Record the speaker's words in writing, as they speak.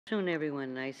Good afternoon,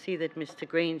 everyone. I see that Mr.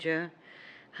 Granger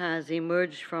has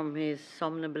emerged from his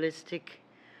somnambulistic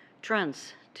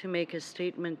trance to make a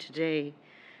statement today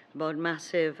about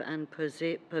massive and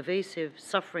pervasive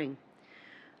suffering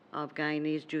of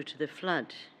Guyanese due to the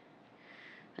flood.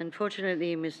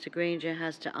 Unfortunately, Mr. Granger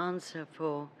has to answer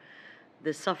for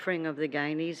the suffering of the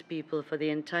Guyanese people for the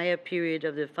entire period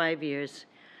of the 5 years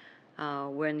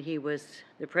when he was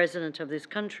the president of this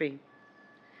country.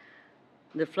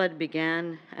 The flood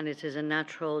began, and it is a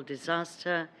natural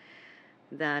disaster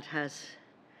that has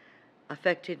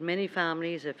affected many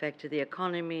families, affected the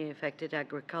economy, affected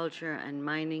agriculture and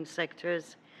mining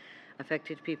sectors,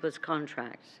 affected people's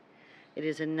contracts. It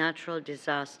is a natural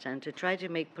disaster, and to try to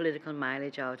make political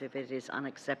mileage out of it is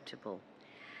unacceptable.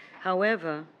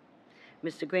 However,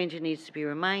 Mr. Granger needs to be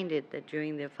reminded that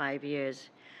during the 5 years,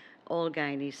 all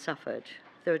Guyanese suffered.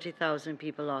 30,000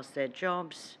 people lost their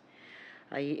jobs.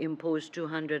 He imposed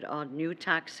 200-odd new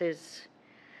taxes.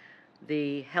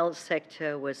 The health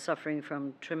sector was suffering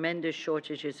from tremendous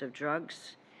shortages of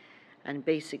drugs and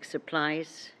basic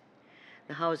supplies.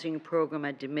 The housing program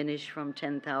had diminished from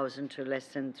 10,000 to less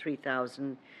than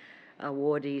 3,000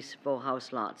 awardees for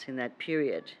house lots in that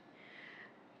period.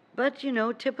 But, you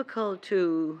know, typical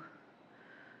to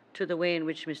the way in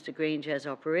which Mr. Granger has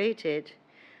operated,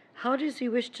 how does he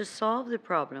wish to solve the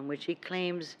problem which he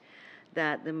claims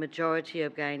that the majority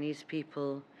of Guyanese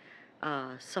people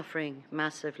are suffering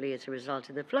massively as a result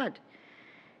of the flood?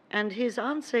 And his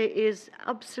answer is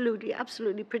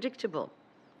absolutely predictable.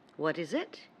 What is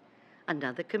it?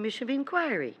 Another commission of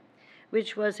inquiry,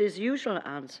 which was his usual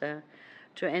answer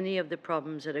to any of the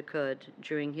problems that occurred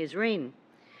during his reign.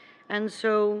 And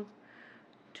so,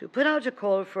 to put out a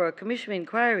call for a commission of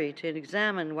inquiry to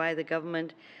examine why the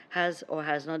government has or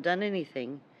has not done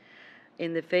anything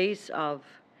in the face of,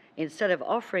 instead of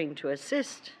offering to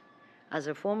assist, as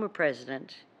a former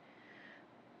president,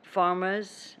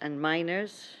 farmers and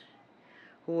miners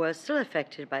who are still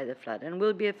affected by the flood and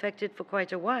will be affected for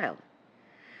quite a while.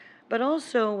 But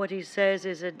also what he says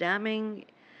is a damning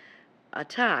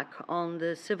attack on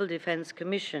the Civil Defense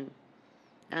Commission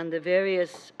and the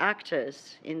various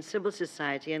actors in civil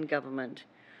society and government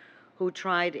who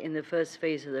tried in the first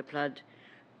phase of the flood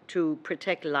to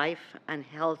protect life and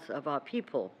health of our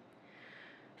people.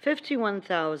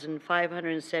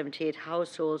 51,578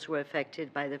 households were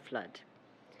affected by the flood.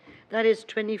 That is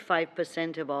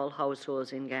 25% of all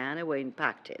households in Guyana were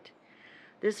impacted.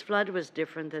 This flood was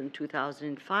different than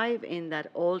 2005 in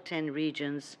that all 10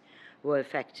 regions were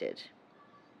affected.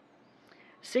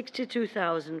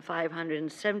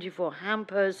 62,574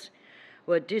 hampers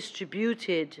were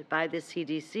distributed by the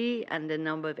CDC and a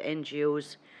number of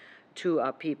NGOs to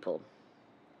our people.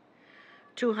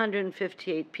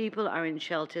 258 people are in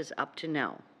shelters up to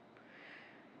now.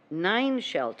 9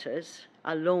 shelters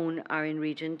alone are in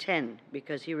Region 10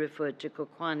 because he referred to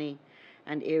Kokwani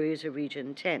and areas of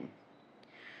Region 10.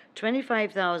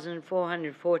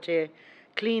 25,440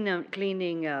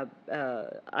 cleaning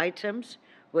items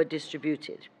were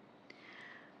distributed.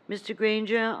 Mr.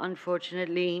 Granger,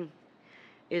 unfortunately,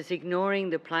 is ignoring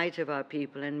the plight of our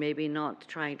people and maybe not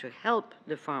trying to help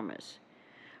the farmers,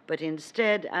 but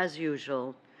instead, as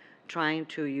usual, trying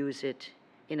to use it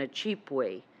in a cheap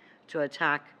way to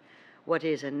attack what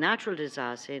is a natural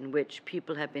disaster in which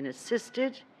people have been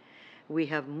assisted. We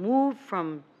have moved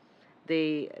from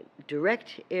the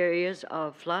direct areas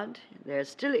of flood. There are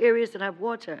still areas that have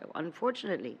water,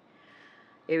 unfortunately.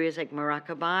 Areas like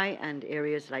Maracaibo and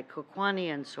areas like Kokwani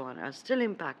and so on are still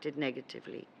impacted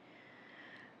negatively.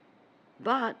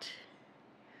 But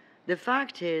the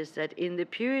fact is that in the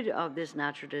period of this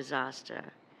natural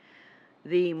disaster,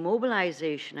 the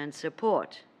mobilization and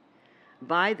support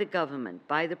by the government,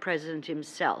 by the president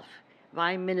himself,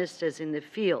 by ministers in the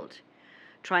field,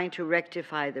 trying to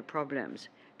rectify the problems,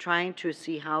 trying to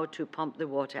see how to pump the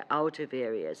water out of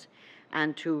areas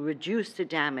and to reduce the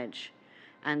damage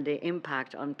and the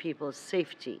impact on people's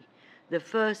safety. The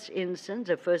first instance,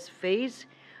 the first phase,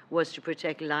 was to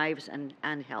protect lives and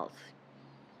health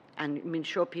and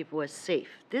ensure people were safe.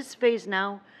 This phase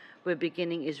now we're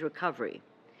beginning is recovery.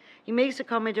 He makes a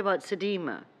comment about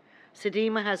SEDEMA.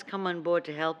 SEDEMA has come on board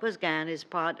to help us. Guyana is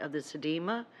part of the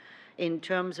SEDEMA in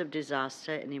terms of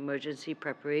disaster and emergency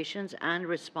preparations and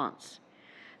response.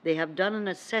 They have done an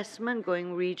assessment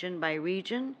going region by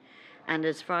region, and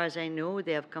as far as I know,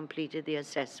 they have completed the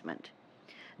assessment.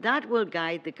 That will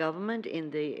guide the government in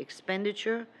the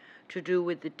expenditure to do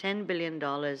with the $10 billion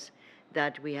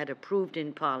that we had approved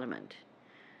in Parliament.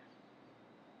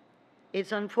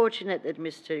 It's unfortunate that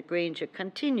Mr. Granger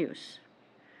continues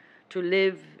to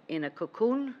live in a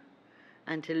cocoon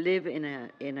and to live in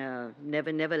a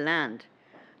never-never land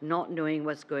not knowing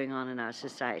what's going on in our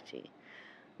society.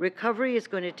 Recovery is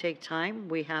going to take time.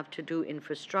 We have to do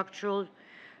infrastructural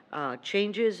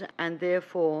changes, and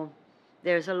therefore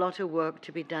there's a lot of work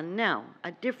to be done now,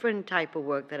 a different type of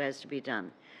work that has to be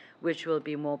done, which will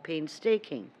be more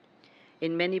painstaking.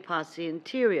 In many parts of the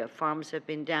interior, farms have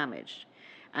been damaged,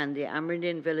 and the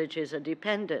Amerindian villages are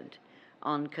dependent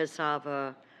on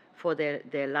cassava for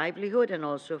their livelihood and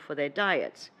also for their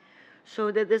diets.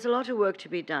 So there's a lot of work to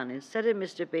be done. Instead of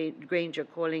Mr. Granger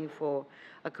calling for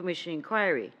a commission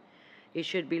inquiry, he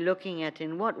should be looking at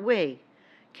in what way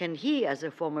can he, as a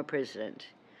former president,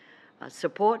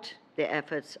 support the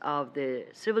efforts of the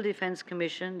Civil Defense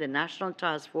Commission, the National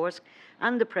Task Force,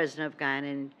 and the President of Guyana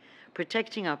in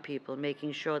protecting our people,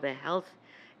 making sure their health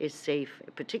is safe,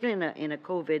 particularly in a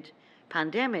COVID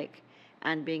pandemic,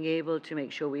 and being able to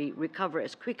make sure we recover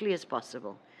as quickly as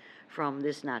possible from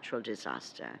this natural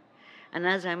disaster. And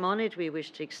as I'm on it, we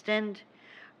wish to extend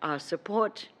our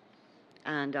support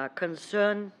and our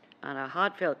concern and our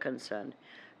heartfelt concern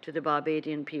to the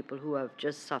Barbadian people who have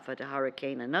just suffered a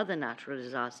hurricane, another natural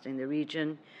disaster in the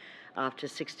region, after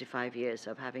 65 years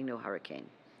of having no hurricane.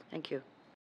 Thank you.